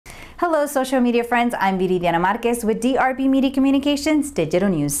Hello, social media friends. I'm Viridiana Marquez with DRB Media Communications Digital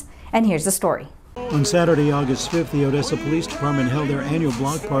News. And here's the story. On Saturday, August 5th, the Odessa Police Department held their annual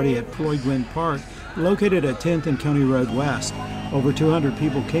block party at Floyd Gwin Park, located at 10th and County Road West. Over 200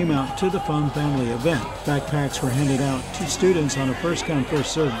 people came out to the fun family event. Backpacks were handed out to students on a first-come,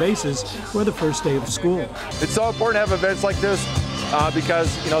 first-served basis for the first day of school. It's so important to have events like this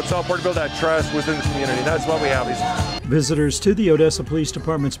because, it's so important to build that trust within the community. That's what we have. Visitors to the Odessa Police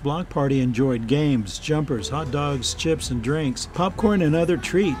Department's block party enjoyed games, jumpers, hot dogs, chips and drinks, popcorn and other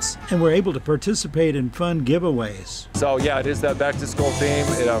treats, and were able to participate in fun giveaways. So yeah, it is that back-to-school theme.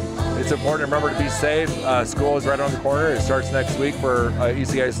 It's important to remember to be safe. School is right around the corner. It starts next week for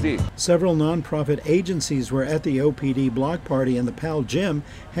ECISD. Several nonprofit agencies were at the OPD block party in the PAL gym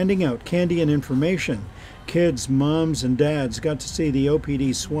handing out candy and information. Kids, moms, and dads got to see the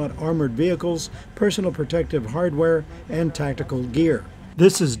OPD SWAT armored vehicles, personal protective hardware, and tactical gear.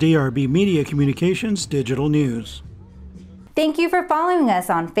 This is DRB Media Communications Digital News. Thank you for following us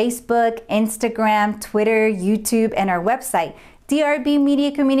on Facebook, Instagram, Twitter, YouTube, and our website, DRB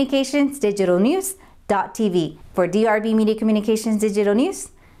Media Communications Digital News.tv. For DRB Media Communications Digital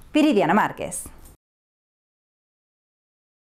News, Viridiana Marquez.